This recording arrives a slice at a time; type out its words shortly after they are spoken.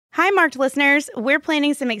Hi, Marked listeners. We're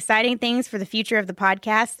planning some exciting things for the future of the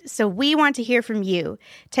podcast, so we want to hear from you.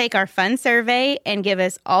 Take our fun survey and give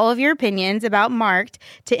us all of your opinions about Marked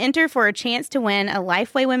to enter for a chance to win a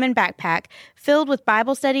Lifeway Women backpack filled with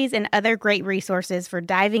Bible studies and other great resources for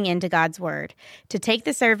diving into God's Word. To take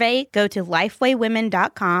the survey, go to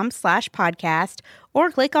lifewaywomen.com/podcast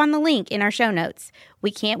or click on the link in our show notes.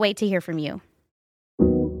 We can't wait to hear from you.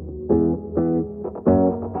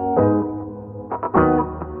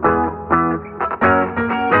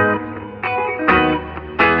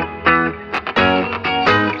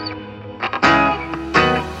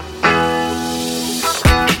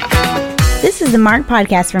 This is the Mark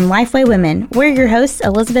Podcast from Lifeway Women. We're your hosts,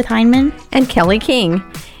 Elizabeth Heineman and Kelly King.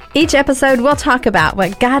 Each episode, we'll talk about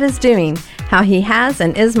what God is doing, how He has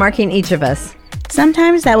and is marking each of us.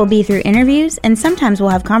 Sometimes that will be through interviews, and sometimes we'll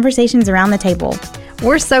have conversations around the table.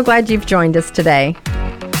 We're so glad you've joined us today.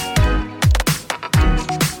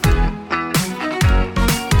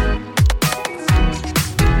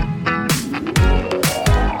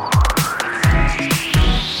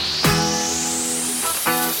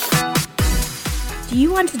 Do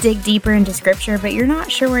you want to dig deeper into Scripture, but you're not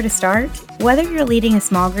sure where to start? Whether you're leading a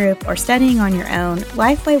small group or studying on your own,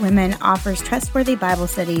 Lifeway Women offers trustworthy Bible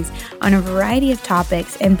studies on a variety of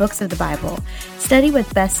topics and books of the Bible. Study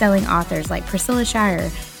with best-selling authors like Priscilla Shirer,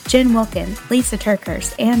 Jen Wilkin, Lisa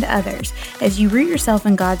Turkhurst, and others as you root yourself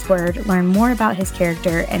in God's Word, learn more about His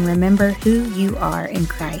character, and remember who you are in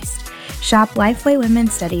Christ. Shop Lifeway Women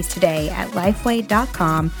Studies today at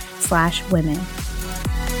lifeway.com/women.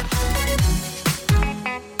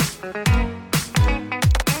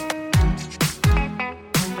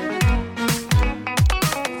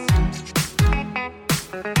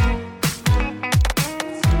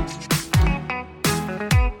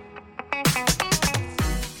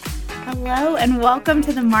 Hello and welcome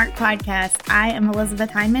to the Mark Podcast. I am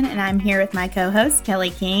Elizabeth Heineman and I'm here with my co-host,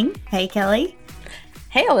 Kelly King. Hey, Kelly.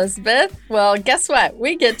 Hey, Elizabeth. Well, guess what?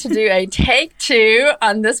 We get to do a take two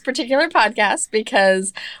on this particular podcast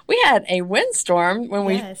because we had a windstorm when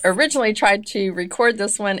we originally tried to record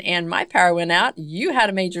this one and my power went out. You had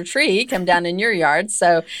a major tree come down in your yard.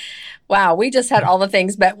 So wow, we just had all the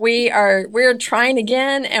things, but we're trying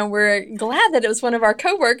again, and we're glad that it was one of our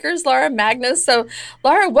coworkers, Laura Magness. So,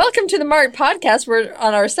 Laura, welcome to the Mark Podcast. We're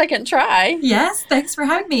on our second try. Yes, thanks for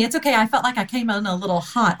having me. It's okay. I felt like I came in a little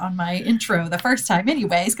hot on my intro the first time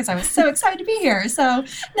anyways, because I was so excited to be here. So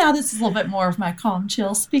now this is a little bit more of my calm,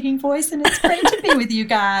 chill speaking voice, and it's great to be with you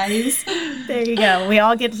guys. There you go. We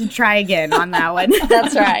all get to try again on that one.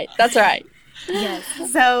 That's right. That's right. Yes.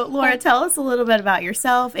 So, Laura, tell us a little bit about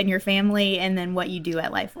yourself and your family and then what you do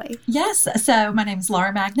at Lifeway. Yes. So, my name is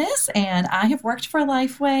Laura Magness, and I have worked for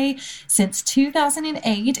Lifeway since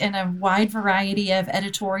 2008 in a wide variety of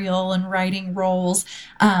editorial and writing roles.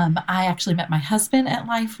 I actually met my husband at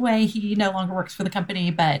Lifeway. He no longer works for the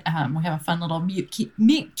company, but we have a fun little meet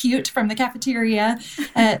cute from the cafeteria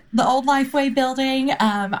at the old Lifeway building.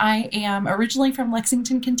 I am originally from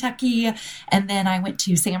Lexington, Kentucky, and then I went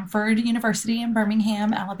to Samford University in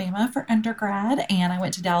Birmingham, Alabama for undergrad, and I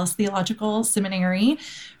went to Dallas Theological Seminary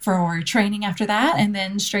for training after that, and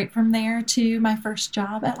then straight from there to my first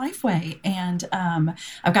job at Lifeway. And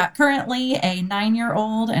I've got currently a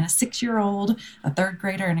 9-year-old and a 6-year-old, a third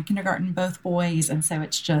grader and a kindergarten, both boys, and so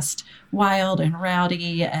it's just wild and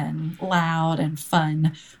rowdy and loud and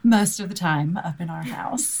fun most of the time up in our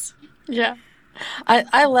house. Yeah.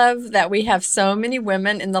 I love that we have so many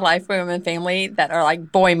women in the Lifeway Women family that are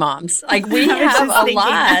like boy moms. Like we have a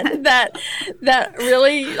lot that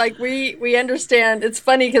really like we understand. It's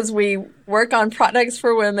funny because we work on products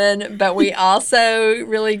for women, but we also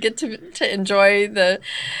really get to enjoy the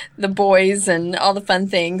boys and all the fun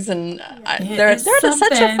things. And they're at such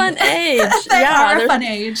a fun age. They are a fun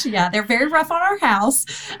age. Yeah, they're very rough on our house,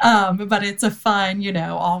 but it's a fun,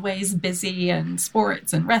 always busy and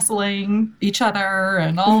sports and wrestling each other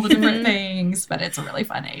and all the different things. But it's a really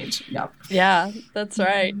fun age. Yep. Yeah, that's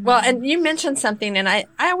right. Well, and you mentioned something, and I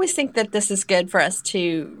always think that this is good for us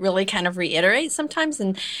to really kind of reiterate sometimes.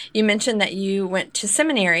 And you mentioned that you went to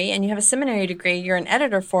seminary and you have a seminary degree. You're an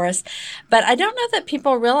editor for us. But I don't know that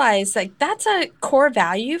people realize like that's a core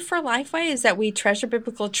value for Lifeway is that we treasure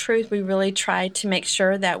biblical truth. We really try to make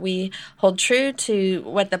sure that we hold true to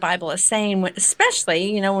what the Bible is saying,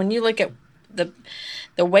 especially, when you look at the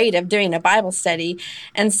weight of doing a Bible study.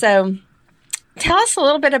 And so tell us a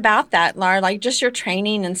little bit about that, Laura, like just your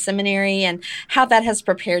training in seminary and how that has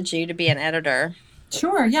prepared you to be an editor.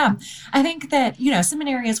 Sure, yeah. I think that,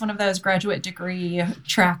 seminary is one of those graduate degree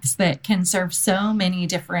tracks that can serve so many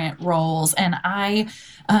different roles. And I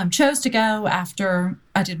chose to go after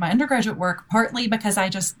I did my undergraduate work, partly because I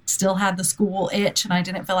just still had the school itch and I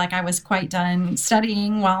didn't feel like I was quite done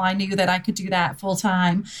studying while I knew that I could do that full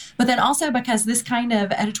time. But then also because this kind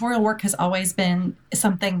of editorial work has always been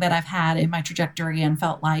something that I've had in my trajectory and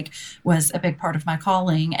felt like was a big part of my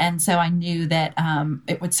calling. And so I knew that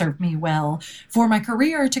it would serve me well for my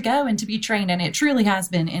career to go and to be trained. And it truly has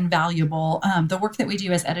been invaluable. The work that we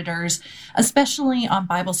do as editors, especially on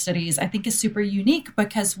Bible studies, I think is super unique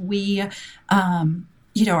because we,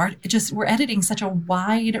 we're editing such a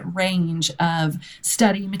wide range of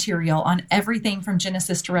study material on everything from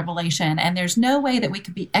Genesis to Revelation. And there's no way that we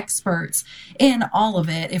could be experts in all of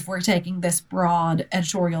it if we're taking this broad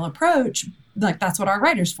editorial approach. Like that's what our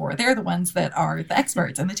writers for. They're the ones that are the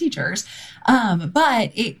experts and the teachers.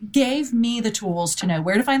 But it gave me the tools to know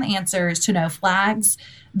where to find the answers, to know flags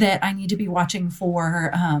that I need to be watching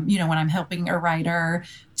for, when I'm helping a writer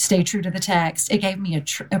stay true to the text. It gave me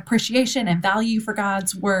appreciation and value for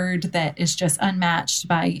God's word that is just unmatched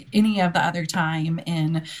by any of the other time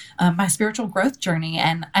in my spiritual growth journey.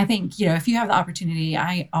 And I think, if you have the opportunity,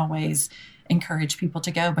 I always encourage people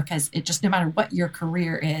to go because it just, no matter what your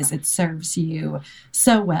career is, it serves you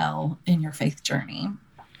so well in your faith journey.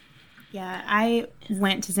 Yeah, I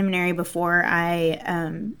went to seminary before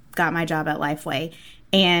I got my job at Lifeway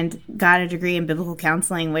and got a degree in biblical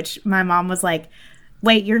counseling, which my mom was like,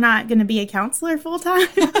 wait, you're not going to be a counselor full time?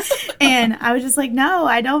 And I was just like, no,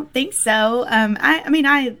 I don't think so.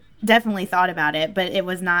 I definitely thought about it, but it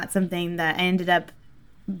was not something that I ended up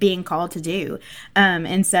being called to do.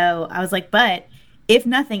 And so I was like, but if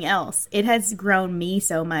nothing else, it has grown me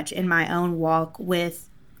so much in my own walk with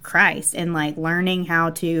Christ and like learning how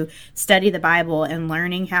to study the Bible and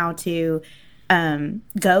learning how to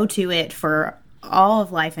go to it for all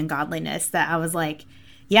of life and godliness, that I was like,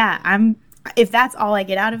 yeah, if that's all I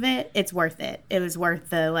get out of it, it's worth it. It was worth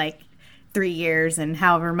the 3 years and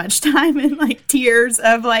however much time and tears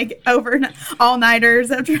of all-nighters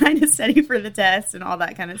of trying to study for the test and all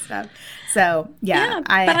that kind of stuff. So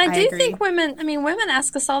I do agree. think women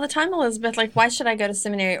ask us all the time, Elizabeth, why should I go to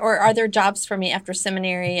seminary, or are there jobs for me after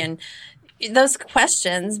seminary, and those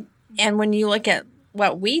questions. And when you look at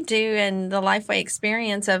what we do and the Lifeway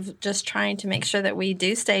experience of just trying to make sure that we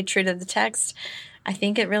do stay true to the text, I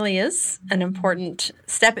think it really is an important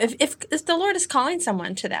step. If the Lord is calling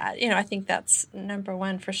someone to that, I think that's number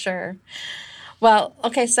one for sure. Well,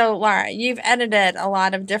 okay, so Laura, you've edited a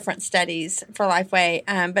lot of different studies for Lifeway,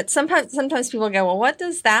 but sometimes people go, well, what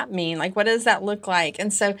does that mean? What does that look like?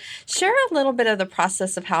 And so share a little bit of the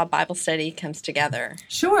process of how a Bible study comes together.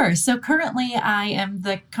 Sure. So currently I am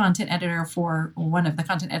the content editor for one of the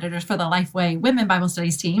content editors for the Lifeway Women Bible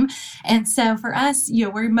Studies team. And so for us,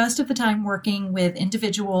 we're most of the time working with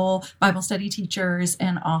individual Bible study teachers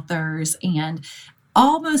and authors, and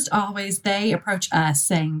almost always they approach us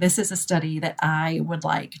saying, this is a study that I would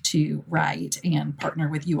like to write and partner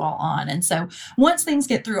with you all on. And so once things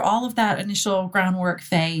get through all of that initial groundwork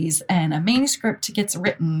phase and a manuscript gets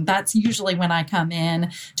written, that's usually when I come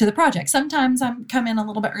in to the project. Sometimes I come in a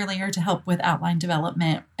little bit earlier to help with outline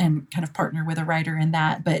development and kind of partner with a writer in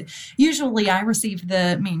that. But usually I receive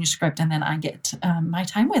the manuscript and then I get my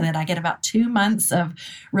time with it. I get about 2 months of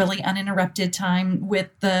really uninterrupted time with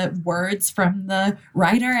the words from the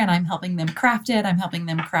writer, and I'm helping them craft it. I'm helping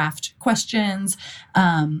them craft questions.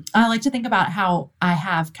 I like to think about how I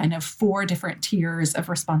have kind of 4 different tiers of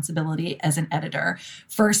responsibility as an editor.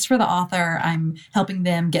 First, for the author, I'm helping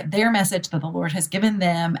them get their message that the Lord has given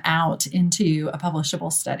them out into a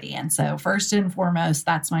publishable study. And so first and foremost,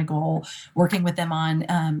 that's my goal, working with them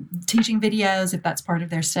on teaching videos, if that's part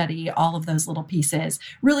of their study, all of those little pieces,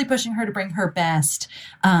 really pushing her to bring her best.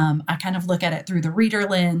 I kind of look at it through the reader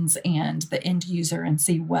lens and the end user and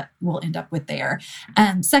see what we'll end up with there.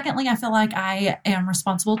 And secondly, I feel like I am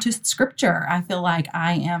responsible to scripture. I feel like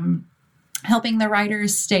I am helping the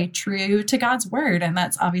writers stay true to God's word. And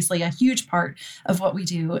that's obviously a huge part of what we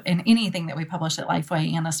do in anything that we publish at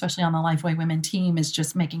Lifeway, and especially on the Lifeway Women team, is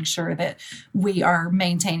just making sure that we are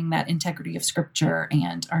maintaining that integrity of scripture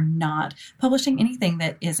and are not publishing anything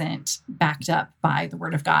that isn't backed up by the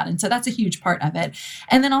word of God. And so that's a huge part of it.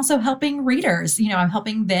 And then also helping readers, I'm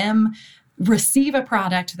helping them receive a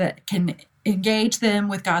product that can engage them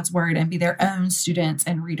with God's word and be their own students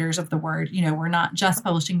and readers of the word. We're not just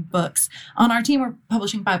publishing books on our team, we're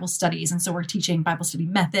publishing Bible studies. And so we're teaching Bible study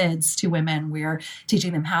methods to women. We're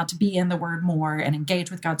teaching them how to be in the word more and engage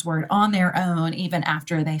with God's word on their own, even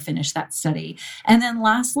after they finish that study. And then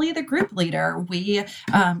lastly, the group leader. We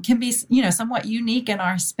can be, somewhat unique in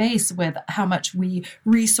our space with how much we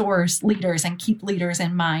resource leaders and keep leaders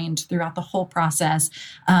in mind throughout the whole process.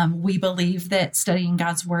 We believe that studying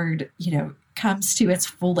God's word, comes to its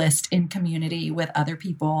fullest in community with other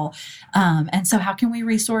people. And so how can we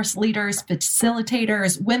resource leaders,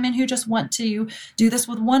 facilitators, women who just want to do this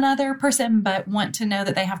with one other person, but want to know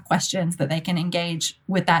that they have questions that they can engage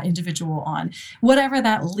with that individual on? Whatever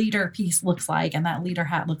that leader piece looks like and that leader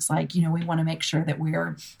hat looks like, we want to make sure that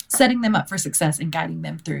we're setting them up for success and guiding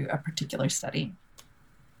them through a particular study.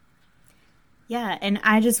 Yeah, and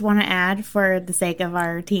I just want to add, for the sake of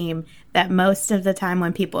our team, that most of the time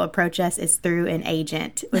when people approach us is through an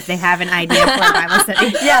agent if they have an idea for a Bible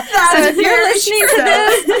study. Yeah, so if you're listening to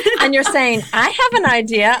this and you're saying, I have an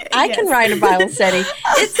idea, I can write a Bible study,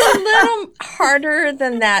 it's a little harder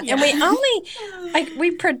than that. Yeah. And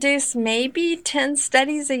we produce maybe 10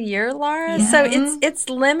 studies a year, Laura, so it's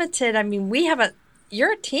limited. I mean,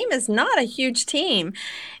 your team is not a huge team.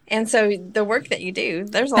 And so the work that you do,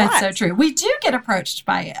 there's a lot. That's so true. We do get approached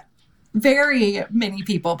by very many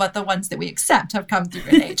people, but the ones that we accept have come through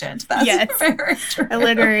an agent. That's very true. A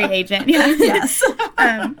literary agent. Yeah. Yes.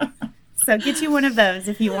 So get you one of those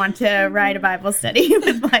if you want to write a Bible study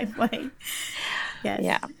with Lifeway. Yes.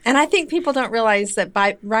 Yeah. And I think people don't realize that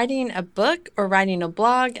by writing a book or writing a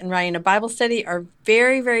blog and writing a Bible study are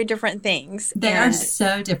very, very different things. They are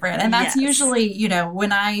so different. And that's usually,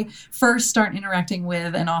 when I first start interacting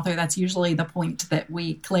with an author, that's usually the point that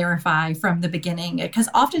we clarify from the beginning, because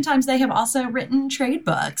oftentimes they have also written trade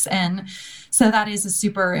books. And so that is a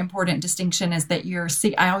super important distinction, is that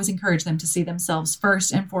I always encourage them to see themselves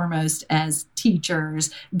first and foremost as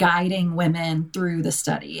teachers guiding women through the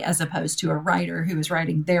study, as opposed to a writer who is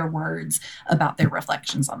writing their words about their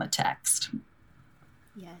reflections on the text.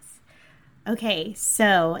 Yes. Okay,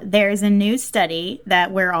 so there's a new study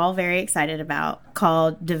that we're all very excited about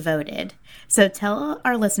called Devoted. So tell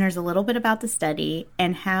our listeners a little bit about the study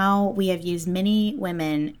and how we have used many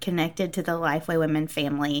women connected to the Lifeway Women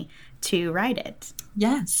family to write it.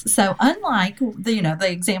 Yes. So unlike the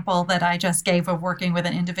example that I just gave of working with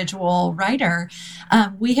an individual writer,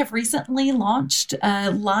 we have recently launched a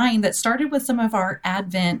line that started with some of our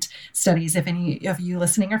Advent studies. If any of you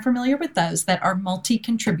listening are familiar with those, that are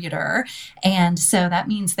multi-contributor. And so that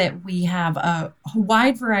means that we have a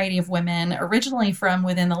wide variety of women originally from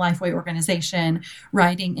within the Lifeway organization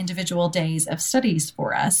writing individual days of studies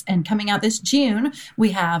for us. And coming out this June,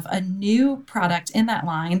 we have a new product in that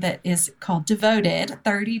line that is called Devoted,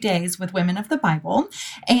 30 Days with Women of the Bible.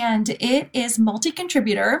 And it is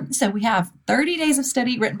multi-contributor. So we have 30 days of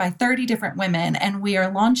study written by 30 different women. And we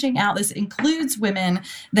are launching out, this includes women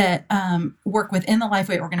that work within the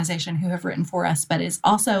Lifeway organization who have written for us, but is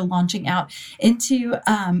also launching out into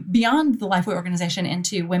beyond the Lifeway organization,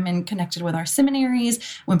 into women connected with our seminaries,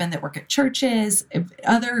 women that work at churches,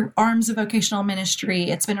 other arms of vocational ministry.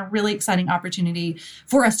 It's been a really exciting opportunity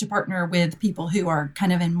for us to partner with people who are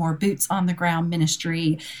kind of in more boots on the ground ministry,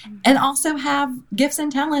 and also have gifts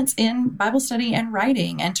and talents in Bible study and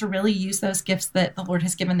writing, and to really use those gifts that the Lord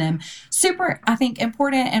has given them. Super, I think,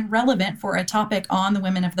 important and relevant for a topic on the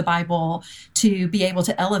women of the Bible, to be able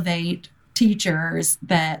to elevate teachers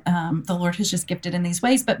that the Lord has just gifted in these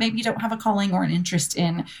ways, but maybe don't have a calling or an interest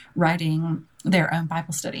in writing their own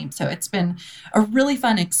Bible study. So it's been a really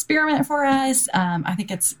fun experiment for us. I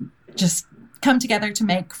think it's just come together to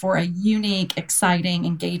make for a unique, exciting,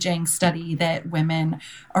 engaging study that women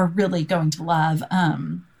are really going to love.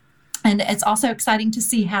 And it's also exciting to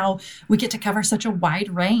see how we get to cover such a wide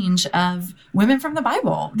range of women from the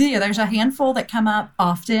Bible. There's a handful that come up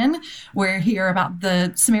often. We hear about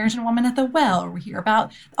the Samaritan woman at the well, or we hear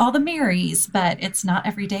about all the Marys, but it's not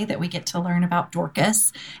every day that we get to learn about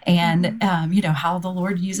Dorcas and, how the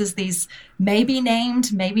Lord uses these maybe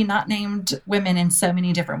named, maybe not named women in so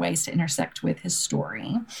many different ways to intersect with his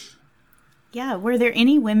story. Yeah. Were there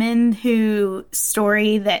any women whose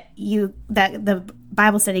story that the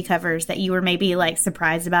Bible study covers that you were maybe like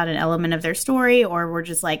surprised about an element of their story, or were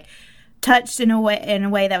just like touched in a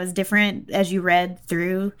way that was different as you read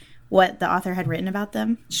through what the author had written about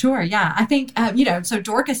them? Sure. Yeah. I think, so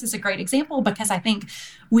Dorcas is a great example, because I think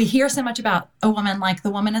we hear so much about a woman like the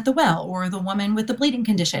woman at the well or the woman with the bleeding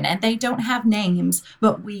condition, and they don't have names,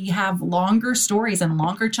 but we have longer stories and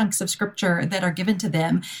longer chunks of scripture that are given to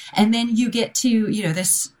them. And then you get to,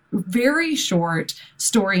 this very short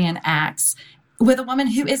story in Acts with a woman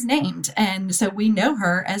who is named. And so we know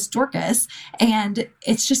her as Dorcas. And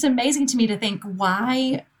it's just amazing to me to think,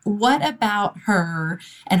 what about her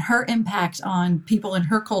and her impact on people in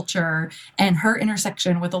her culture and her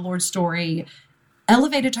intersection with the Lord's story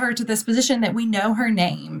elevated her to this position that we know her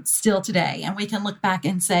name still today. And we can look back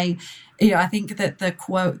and say, I think that the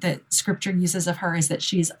quote that scripture uses of her is that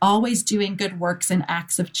she's always doing good works and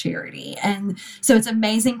acts of charity. And so it's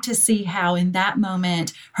amazing to see how in that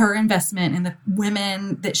moment, her investment in the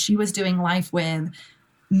women that she was doing life with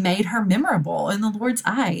made her memorable in the Lord's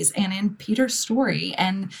eyes and in Peter's story.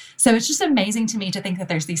 And so it's just amazing to me to think that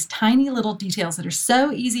there's these tiny little details that are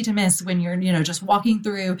so easy to miss when you're, just walking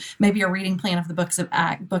through maybe a reading plan of the book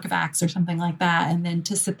of Acts or something like that. And then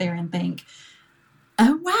to sit there and think,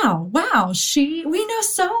 oh, wow, we know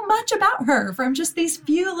so much about her from just these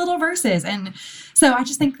few little verses. And so I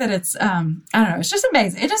just think that it's, I don't know, it's just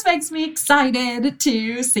amazing. It just makes me excited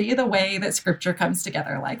to see the way that scripture comes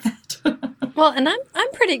together like that. Well, and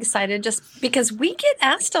I'm pretty excited just because we get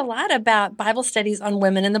asked a lot about Bible studies on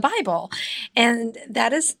women in the Bible. And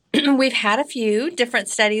that is, we've had a few different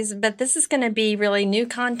studies, but this is going to be really new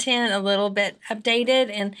content, a little bit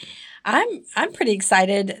updated. And I'm pretty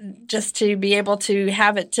excited just to be able to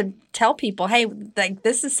have it to tell people, hey, like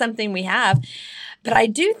this is something we have. But I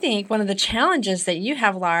do think one of the challenges that you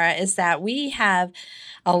have, Laura, is that we have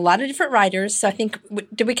a lot of different writers. So I think,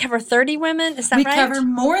 did we cover 30 women? Is that right? We cover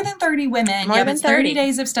more than 30 women. More than 30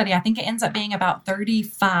 days of study. I think it ends up being about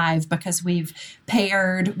 35 because we've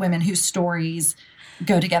paired women whose stories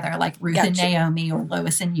go together, like Ruth and Naomi or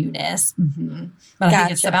Lois and Eunice. Mm-hmm. But I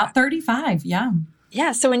think it's about 35. Yeah.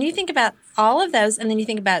 Yeah. So when you think about all of those, and then you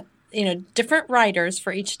think about, different writers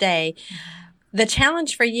for each day, the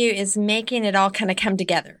challenge for you is making it all kind of come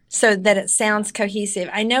together so that it sounds cohesive.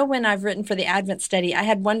 I know when I've written for the Advent study, I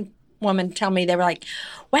had one woman tell me, they were like,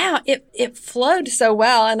 wow, it flowed so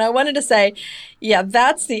well. And I wanted to say, yeah,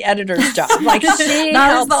 that's the editor's job. Like she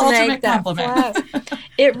helps make that flow.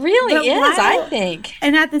 It really is, I think.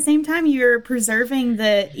 And at the same time, you're preserving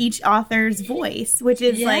each author's voice, which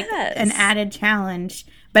is like an added challenge.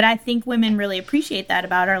 But I think women really appreciate that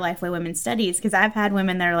about our Lifeway Women Studies, because I've had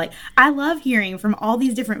women that are like, I love hearing from all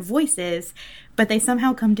these different voices, but they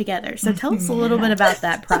somehow come together. So tell us a little bit about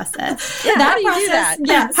that process. Yeah, how do you do that?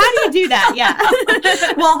 Yeah. How do you do that? Yeah.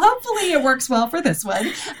 Well, hopefully it works well for this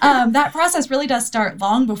one. That process really does start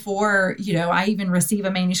long before, I even receive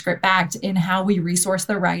a manuscript back in how we resource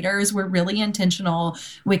the writers. We're really intentional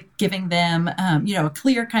with giving them, a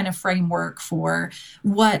clear kind of framework for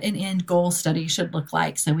what an end goal study should look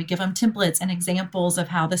like. So we give them templates and examples of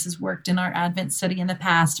how this has worked in our Advent study in the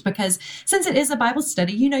past, because since it is a Bible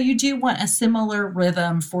study, you do want a similar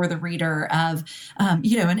rhythm for the reader of,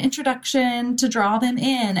 an introduction to draw them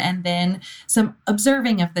in, and then some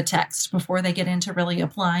observing of the text before they get into really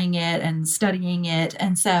applying it and studying it.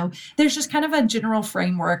 And so there's just kind of a general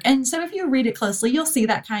framework. And so if you read it closely, you'll see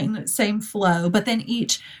that kind of same flow, but then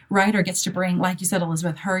each writer gets to bring, like you said,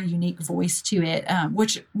 Elizabeth, her unique voice to it,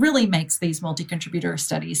 which really makes these multi-contributor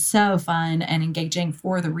studies so fun and engaging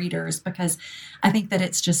for the readers, because I think that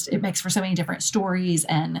it makes for so many different stories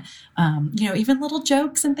and, even little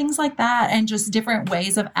jokes and things like that, and just different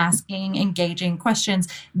ways of asking, engaging questions.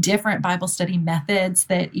 Different Bible study methods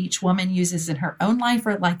that each woman uses in her own life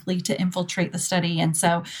are likely to infiltrate the study. And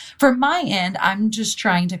so from my end, I'm just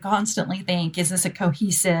trying to constantly think, is this a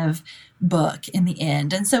cohesive book in the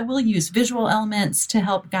end? And so we'll use visual elements to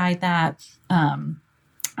help guide that.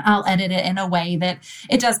 I'll edit it in a way that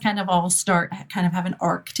it does kind of all have an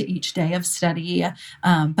arc to each day of study.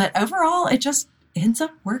 But overall, it just ends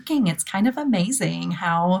up working. It's kind of amazing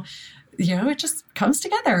how, it just comes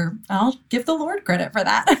together. I'll give the Lord credit for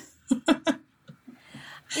that.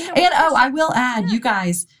 And I will add, you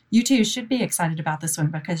guys, you too should be excited about this one,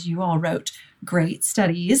 because you all wrote great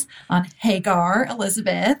studies on Hagar,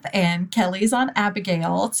 Elizabeth, and Kelly's on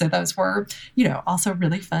Abigail. So those were, also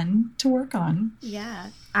really fun to work on. Yeah.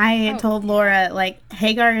 I told Laura,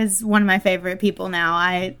 Hagar is one of my favorite people now.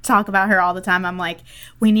 I talk about her all the time. I'm like,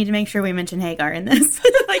 we need to make sure we mention Hagar in this.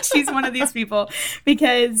 She's one of these people,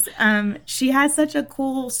 because she has such a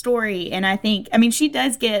cool story. And I think, she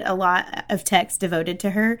does get a lot of text devoted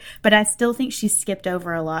to her, but I still think she's skipped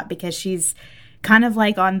over a lot because she's kind of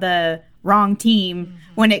on the wrong team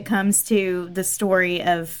when it comes to the story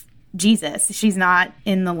of Jesus. She's not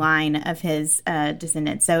in the line of his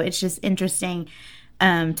descendants. So it's just interesting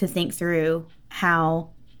to think through how,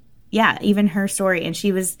 even her story. And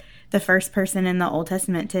she was the first person in the Old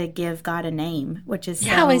Testament to give God a name, which is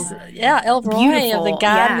El Roy, of the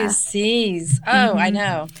God who sees. Oh, I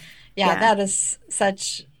know. Yeah, that is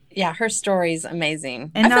such Yeah, her story's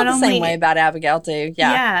amazing. And I feel not the same only- way about Abigail too.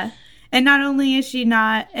 Yeah. Yeah. And not only is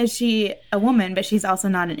she a woman, but she's also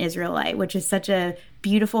not an Israelite, which is such a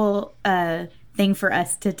beautiful thing for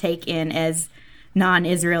us to take in as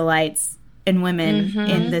non-Israelites and women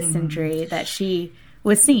in this century, that she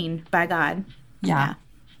was seen by God. Yeah.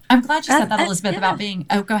 I'm glad you said that, Elizabeth, about being...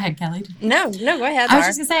 Oh, go ahead, Kelly. No, go ahead, I was Laura.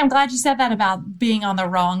 just going to say, I'm glad you said that about being on the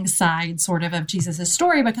wrong side, sort of Jesus'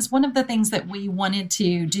 story, because one of the things that we wanted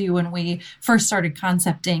to do when we first started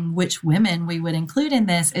concepting which women we would include in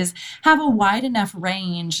this is have a wide enough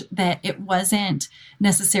range that it wasn't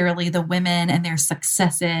necessarily the women and their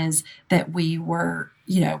successes that we were,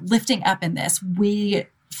 lifting up in this. We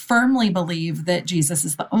firmly believe that Jesus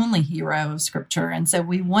is the only hero of Scripture. And so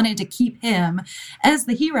we wanted to keep him as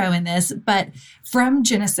the hero in this. But from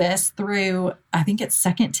Genesis through, I think it's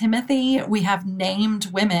 2 Timothy, we have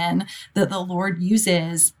named women that the Lord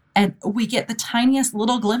uses. And we get the tiniest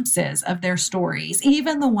little glimpses of their stories,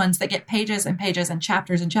 even the ones that get pages and pages and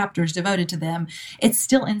chapters devoted to them. It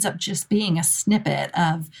still ends up just being a snippet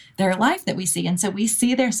of their life that we see. And so we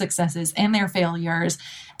see their successes and their failures.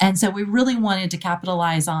 And so we really wanted to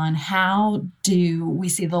capitalize on how do we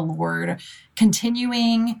see the Lord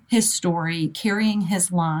continuing his story, carrying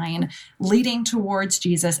his line, leading towards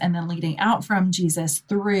Jesus, and then leading out from Jesus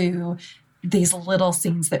through these little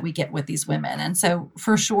scenes that we get with these women. And so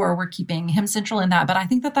for sure, we're keeping him central in that. But I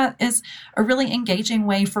think that that is a really engaging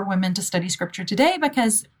way for women to study Scripture today,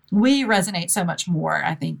 because we resonate so much more,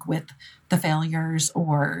 I think, with the failures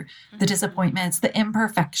or the disappointments, the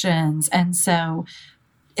imperfections. And so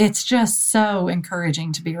it's just so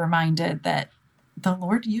encouraging to be reminded that the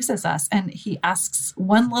Lord uses us and he asks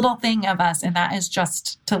one little thing of us, and that is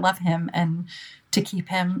just to love him and to keep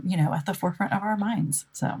him, at the forefront of our minds.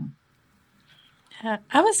 So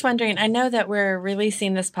I was wondering, I know that we're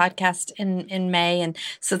releasing this podcast in May, and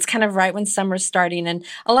so it's kind of right when summer's starting, and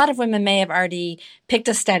a lot of women may have already picked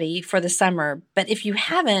a study for the summer, but if you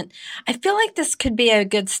haven't, I feel like this could be a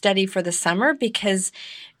good study for the summer because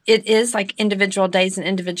it is like individual days and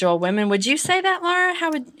individual women. Would you say that, Laura?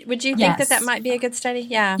 How would you think that might be a good study?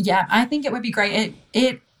 Yeah. Yeah, I think it would be great.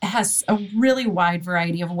 It has a really wide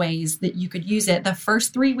variety of ways that you could use it. The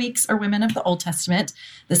first 3 weeks are women of the Old Testament.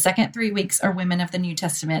 The second 3 weeks are women of the New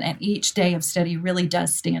Testament. And each day of study really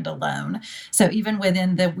does stand alone. So even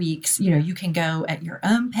within the weeks, you can go at your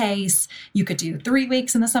own pace. You could do 3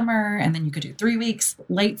 weeks in the summer, and then you could do 3 weeks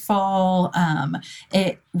late fall.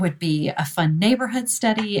 It would be a fun neighborhood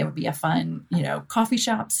study. It would be a fun, coffee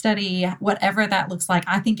shop study, whatever that looks like.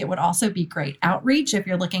 I think it would also be great outreach if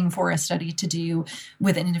you're looking for a study to do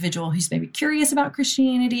with an individual who's maybe curious about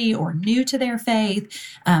Christianity or new to their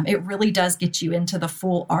faith. It really does get you into the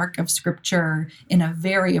full arc of Scripture in a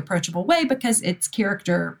very approachable way, because it's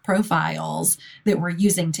character profiles that we're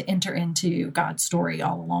using to enter into God's story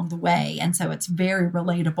all along the way. And so it's very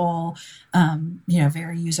relatable,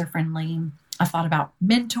 very user-friendly. I thought about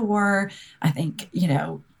mentor. I think,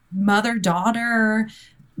 mother-daughter.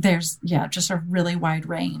 There's, just a really wide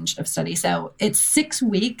range of study. So it's 6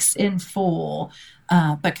 weeks in full,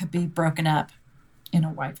 but could be broken up in a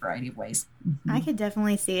wide variety of ways. Mm-hmm. I could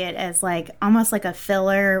definitely see it as almost like a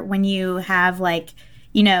filler when you have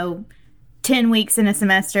 10 weeks in a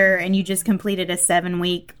semester and you just completed a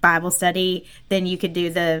 7-week Bible study. Then you could do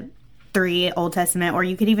the 3 Old Testament, or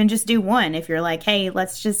you could even just do 1 if you're like, hey,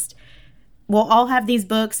 we'll all have these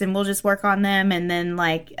books and we'll just work on them, and then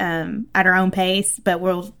at our own pace, but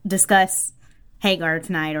we'll discuss Hagar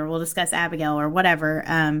tonight, or we'll discuss Abigail or whatever.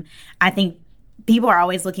 I think people are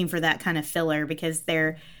always looking for that kind of filler because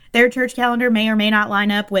their church calendar may or may not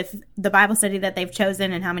line up with the Bible study that they've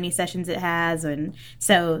chosen and how many sessions it has. And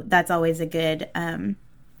so that's always a good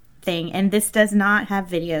thing. And this does not have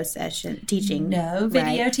video session teaching. No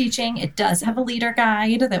video teaching. It does have a leader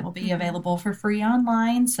guide that will be available for free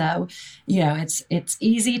online. So, it's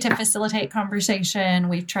easy to facilitate conversation.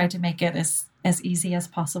 We've tried to make it as easy as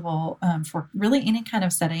possible for really any kind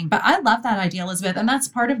of setting. But I love that idea, Elizabeth. And that's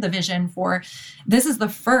part of the vision for, this is the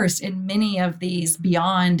first in many of these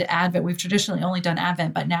beyond Advent. We've traditionally only done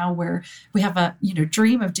Advent, but now we have a,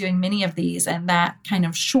 dream of doing many of these, and that kind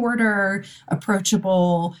of shorter,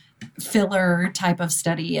 approachable, filler type of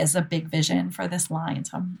study is a big vision for this line.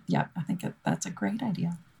 So I think that's a great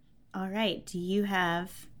idea. All right. Do you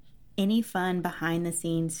have any fun behind the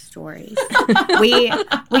scenes stories? we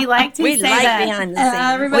like to say that behind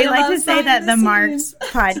the scenes. We like to say that the Marks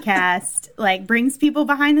podcast brings people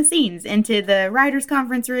behind the scenes into the writers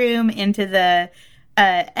conference room, into the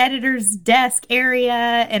editor's desk area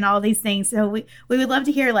and all these things. So we would love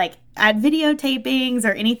to hear like ad videotapings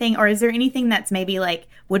or anything, or is there anything that's maybe like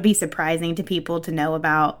would be surprising to people to know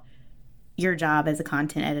about your job as a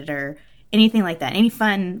content editor? Anything like that? Any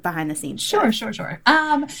fun behind the scenes stuff? Sure.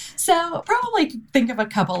 So probably think of a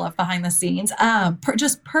couple of behind the scenes.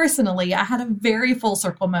 Just personally, I had a very full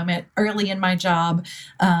circle moment early in my job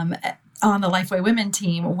on the Lifeway Women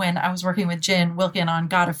team when I was working with Jen Wilkin on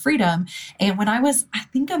God of Freedom. And when I was, I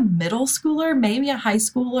think, a middle schooler, maybe a high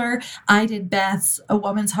schooler, I did Beth's A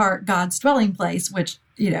Woman's Heart, God's Dwelling Place, which,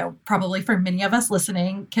 you know, probably for many of us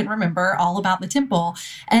listening can remember all about the temple.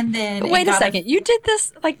 And then wait a second, you did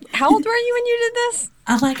this, like, how old were you when you did this?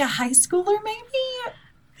 Like a high schooler, maybe?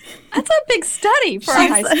 That's a big study for a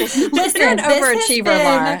high school. Listen, you're an overachiever,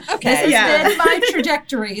 Laura. Okay. This has been my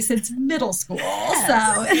trajectory since middle school. Yes.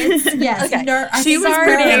 So it's, Okay. She was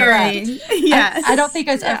preparing. Yes. I don't think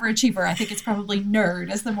it's overachiever. I think it's probably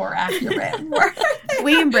nerd is the more accurate word.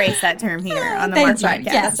 We embrace that term here on the Mark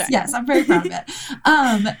podcast. Yes, I'm very proud of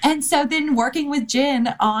it. And so then working with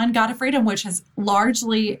Jen on God of Freedom, which is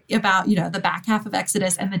largely about, you know, the back half of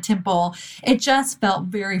Exodus and the temple, it just felt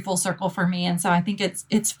very full circle for me. And so I think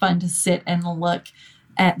it's fun to sit and look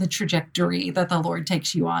at the trajectory that the Lord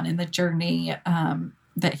takes you on and the journey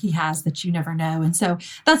that he has that you never know. And so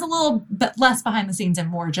that's a little bit less behind the scenes and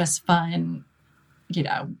more just fun, you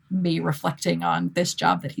know, me reflecting on this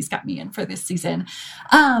job that he's got me in for this season.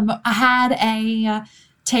 I had a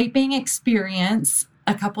taping experience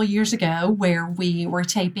a couple years ago where we were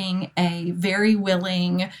taping a very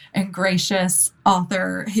willing and gracious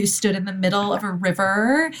author who stood in the middle of a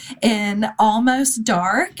river in almost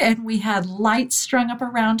dark, and we had lights strung up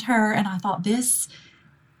around her. And I thought,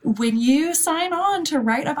 when you sign on to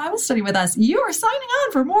write a Bible study with us, you are signing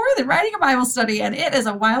on for more than writing a Bible study. And it is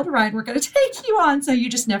a wild ride we're going to take you on. So you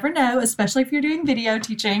just never know, especially if you're doing video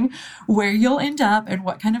teaching, where you'll end up and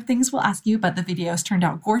what kind of things we'll ask you. But the videos turned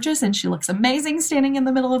out gorgeous, and she looks amazing standing in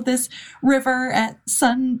the middle of this river at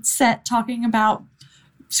sunset talking about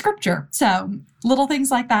scripture. So little things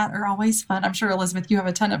like that are always fun. I'm sure, Elizabeth, you have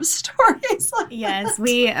a ton of stories. Yes,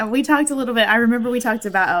 we talked a little bit. I remember we talked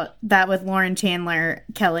about that with Lauren Chandler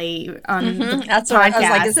Kelly on the That's podcast. What I was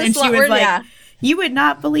like, is this and she was word? like, Yeah. you would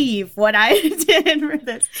not believe what I did for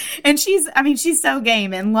this. And she's so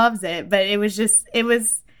game and loves it. But it was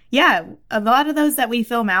a lot of those that we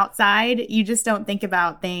film outside, you just don't think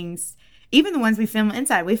about things. Even the ones we film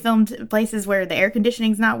inside, we filmed places where the air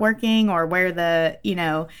conditioning's not working or where the, you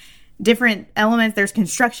know, different elements, there's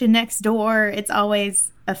construction next door. It's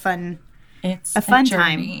always a fun time. Yes.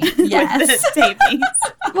 With the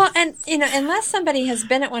tapings. Well, and, you know, unless somebody has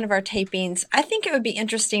been at one of our tapings, I think it would be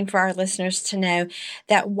interesting for our listeners to know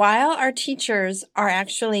that while our teachers are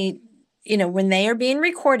actually, you know, when they are being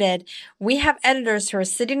recorded, we have editors who are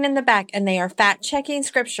sitting in the back and they are fact checking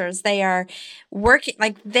scriptures. They are working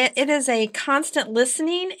like that. It is a constant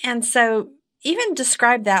listening. And so even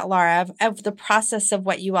describe that, Laura, of the process of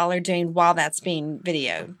what you all are doing while that's being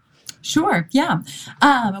videoed. Sure. Yeah.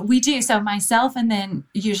 We do. So myself and then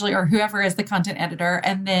usually, or whoever is the content editor,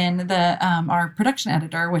 and then our production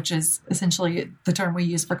editor, which is essentially the term we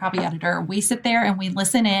use for copy editor, we sit there and we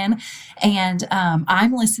listen in, and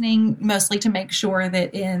I'm listening mostly to make sure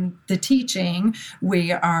that in the teaching,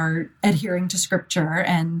 we are adhering to scripture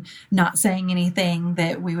and not saying anything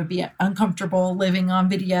that we would be uncomfortable living on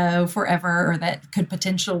video forever, or that could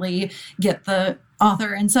potentially get the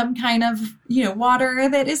author in some kind of, you know, water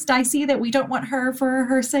that is dicey that we don't want her for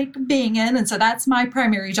her sake being in. And so that's my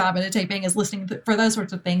primary job at a taping, is listening for those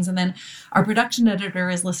sorts of things. And then our production editor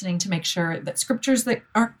is listening to make sure that scriptures that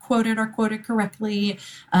are quoted correctly,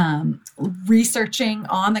 researching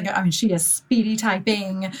on she is speedy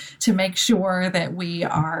typing to make sure that we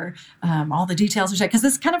are, all the details are checked, because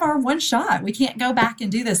this is kind of our one shot. We can't go back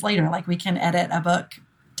and do this later. Like we can edit a book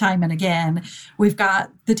time and again. We've got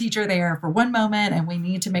the teacher there for one moment, and we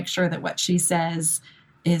need to make sure that what she says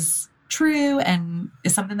is true and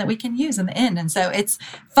is something that we can use in the end. And so it's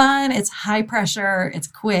fun, it's high pressure, it's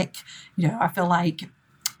quick. You know, I feel like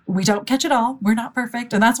we don't catch it all. We're not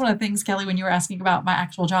perfect. And that's one of the things, Kelly, when you were asking about my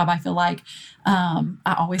actual job, I feel like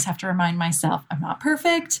I always have to remind myself I'm not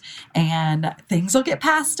perfect, and things will get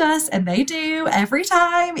past us, and they do every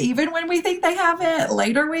time. Even when we think they haven't,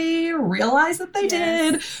 later we realize that they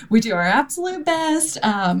did. We do our absolute best.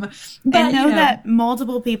 But and know that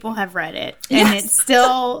multiple people have read it, and it's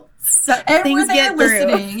still... things get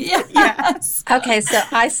listening. Yes. Okay, so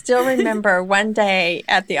I still remember one day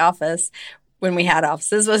at the office when we had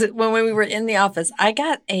offices, was when we were in the office, I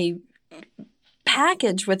got a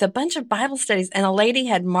package with a bunch of Bible studies, and a lady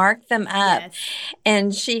had marked them up. Yes.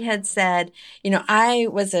 And she had said, I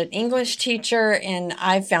was an English teacher and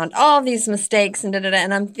I found all these mistakes and da-da-da.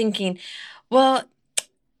 And I'm thinking, well,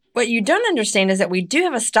 what you don't understand is that we do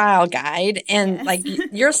have a style guide, and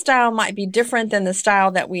your style might be different than the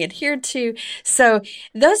style that we adhered to. So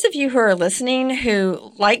those of you who are listening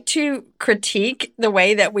who like to critique the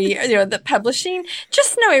way that we, the publishing,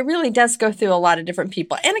 just know it really does go through a lot of different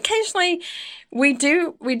people. And occasionally we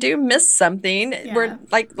do miss something. Yeah. We're,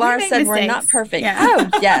 like Laura said, we're not perfect. Yeah.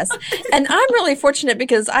 Oh, yes. And I'm really fortunate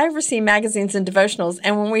because I receive magazines and devotionals.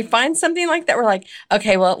 And when we find something like that, we're like,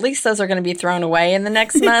 okay, well, at least those are going to be thrown away in the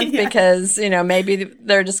next month because, maybe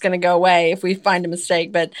they're just going to go away if we find a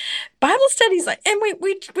mistake. But Bible studies, and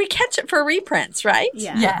we catch it for reprints, right?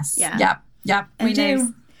 Yeah. Yes. Yeah. Yep. We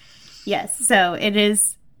do. Yes. So it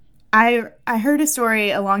is. I heard a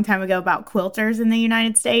story a long time ago about quilters in the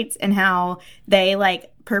United States and how they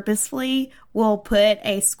purposefully will put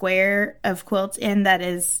a square of quilts in that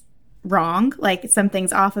is wrong, like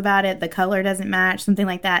something's off about it, the color doesn't match, something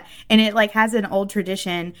like that. And it has an old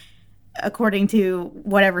tradition, according to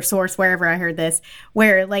whatever source, wherever I heard this,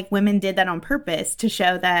 where women did that on purpose to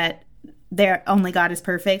show that their only God is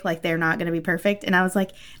perfect, they're not going to be perfect. And I was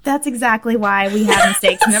like, that's exactly why we have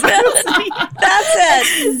mistakes in the Bible study. That's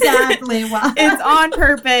it. Exactly why. It's on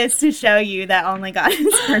purpose to show you that only God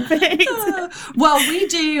is perfect. Well, we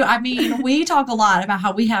do. I mean, we talk a lot about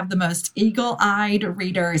how we have the most eagle-eyed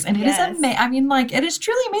readers, and it is amazing. It is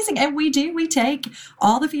truly amazing. And we take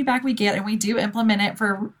all the feedback we get and we do implement it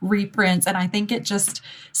for reprints. And I think it just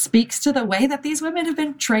speaks to the way that these women have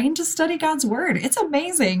been trained to study God's word. It's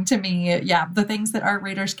amazing to me. Yeah, the things that our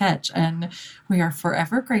readers catch, and we are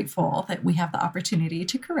forever grateful that we have the opportunity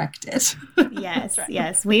to correct it. Yes, right.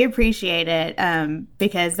 Yes, we appreciate it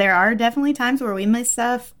because there are definitely times where we miss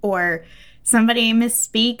stuff, or somebody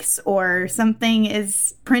misspeaks, or something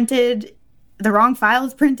is printed, the wrong file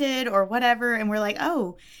is printed, or whatever, and we're like,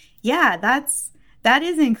 oh, yeah, that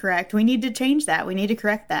is incorrect. We need to change that. We need to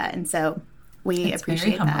correct that, and so we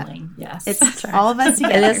appreciate very that. humbling. Yes, it's all of us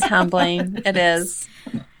together. It is humbling. It is.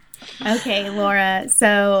 Okay, Laura.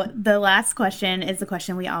 So the last question is the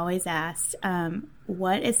question we always ask.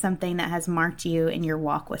 What is something that has marked you in your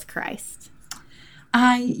walk with Christ?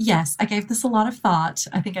 I gave this a lot of thought.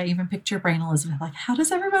 I think I even picked your brain, Elizabeth, how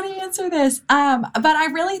does everybody answer this? But I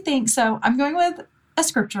really think so. I'm going with a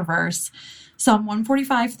scripture verse. Psalm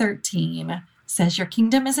 145:13 says, your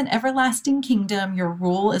kingdom is an everlasting kingdom. Your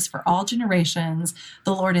rule is for all generations.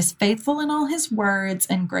 The Lord is faithful in all his words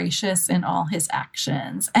and gracious in all his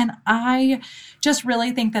actions. And I just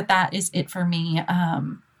really think that is it for me.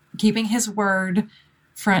 Keeping his word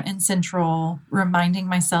front and central, reminding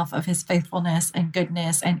myself of his faithfulness and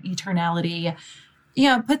goodness and eternality,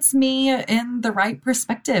 puts me in the right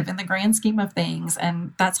perspective in the grand scheme of things.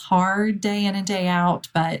 And that's hard day in and day out,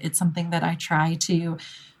 but it's something that I try to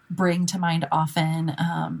bring to mind often.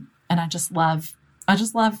 And I just love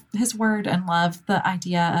his word and love the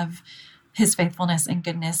idea of his faithfulness and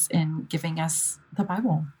goodness in giving us the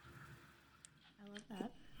Bible. I love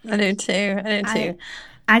that. I do too.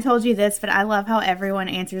 I told you this, but I love how everyone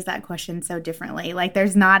answers that question so differently.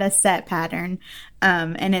 There's not a set pattern.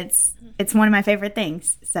 And it's one of my favorite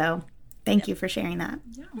things. So thank you for sharing that.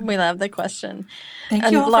 Yeah. We love the question.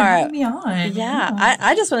 Thank you all Laura, for having me on. Yeah.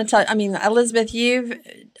 I just want to tell, Elizabeth, you've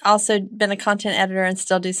also been a content editor and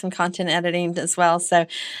still do some content editing as well. So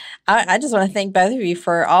I just want to thank both of you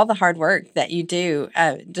for all the hard work that you do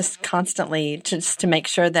just constantly to make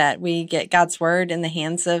sure that we get God's word in the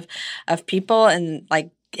hands of people and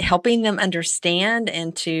helping them understand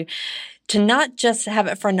and to not just have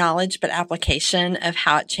it for knowledge, but application of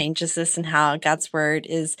how it changes us and how God's word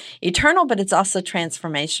is eternal, but it's also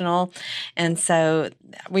transformational. And so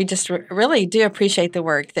we just really do appreciate the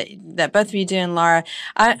work that both of you do. And Laura,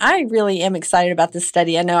 I really am excited about this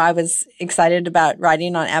study. I know I was excited about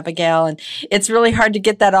writing on Abigail, and it's really hard to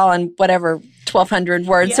get that all in whatever 1,200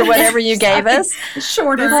 words or whatever you gave us.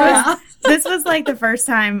 Shorter. This was the first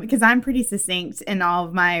time, because I'm pretty succinct in all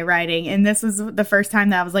of my writing, and this was the first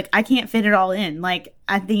time that I was I can't fit it all in.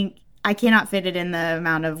 I think I cannot fit it in the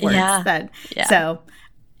amount of words so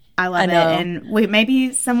I love it. And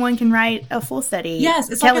maybe someone can write a full study.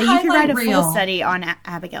 Yes, it's Kelly, you could write a reel. Full study on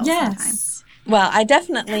Abigail sometime. Well, I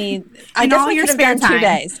definitely could have done 2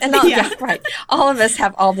 days. And right. All of us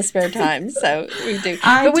have all the spare time, so we do.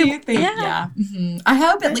 I think. Mm-hmm. I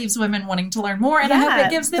hope it leaves women wanting to learn more, and I hope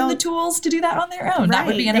it gives them the tools to do that on their own. Right. That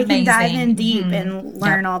would be amazing. They can dive in deep and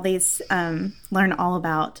learn all these, learn all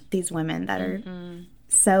about these women that are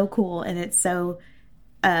so cool, and it's so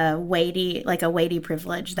a weighty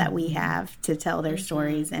privilege that we have to tell their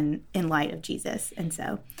stories in light of Jesus. And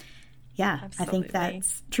so, yeah, absolutely. I think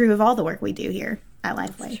that's true of all the work we do here at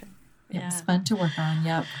Lifeway. Yeah. It's fun to work on.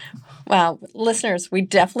 Yep. Well, listeners, we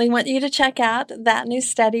definitely want you to check out that new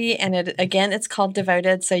study. And it's called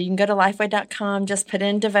Devoted. So you can go to lifeway.com, just put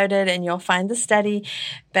in Devoted, and you'll find the study.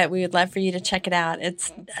 But we would love for you to check it out.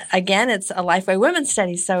 It's a Lifeway women's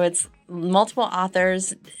study. So it's multiple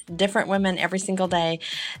authors, different women every single day.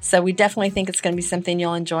 So we definitely think it's going to be something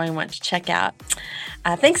you'll enjoy and want to check out.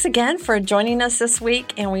 Thanks again for joining us this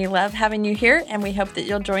week. And we love having you here. And we hope that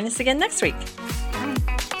you'll join us again next week.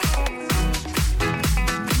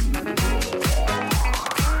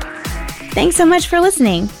 Thanks so much for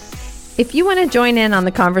listening. If you want to join in on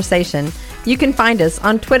the conversation, you can find us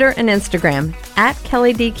on Twitter and Instagram at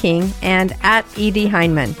Kelly D. King and at E.D.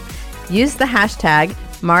 Heineman. Use the hashtag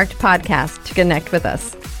 #MarkedPodcast to connect with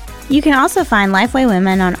us. You can also find Lifeway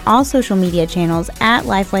Women on all social media channels at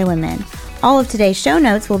Lifeway Women. All of today's show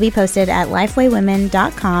notes will be posted at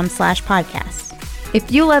lifewaywomen.com/podcast.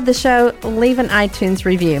 If you love the show, leave an iTunes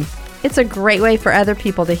review. It's a great way for other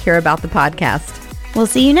people to hear about the podcast. We'll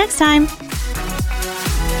see you next time.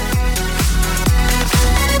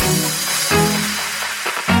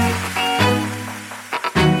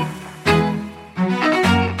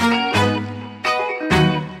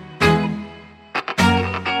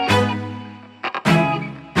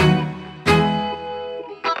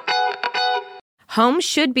 Home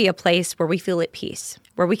should be a place where we feel at peace,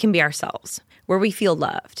 where we can be ourselves, where we feel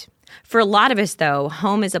loved. For a lot of us, though,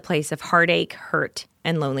 home is a place of heartache, hurt,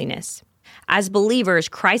 and loneliness. As believers,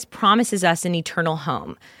 Christ promises us an eternal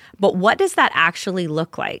home. But what does that actually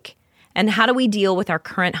look like? And how do we deal with our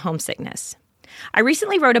current homesickness? I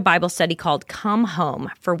recently wrote a Bible study called Come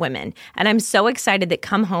Home for Women, and I'm so excited that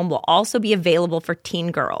Come Home will also be available for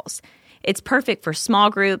teen girls. It's perfect for small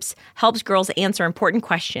groups, helps girls answer important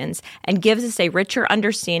questions, and gives us a richer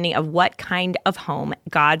understanding of what kind of home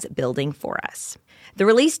God's building for us. The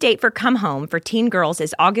release date for Come Home for teen girls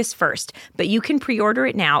is August 1st, but you can pre-order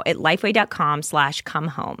it now at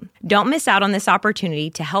lifeway.com/comehome. Don't miss out on this opportunity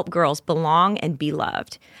to help girls belong and be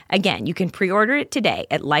loved. Again, you can pre-order it today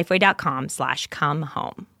at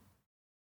lifeway.com/comehome.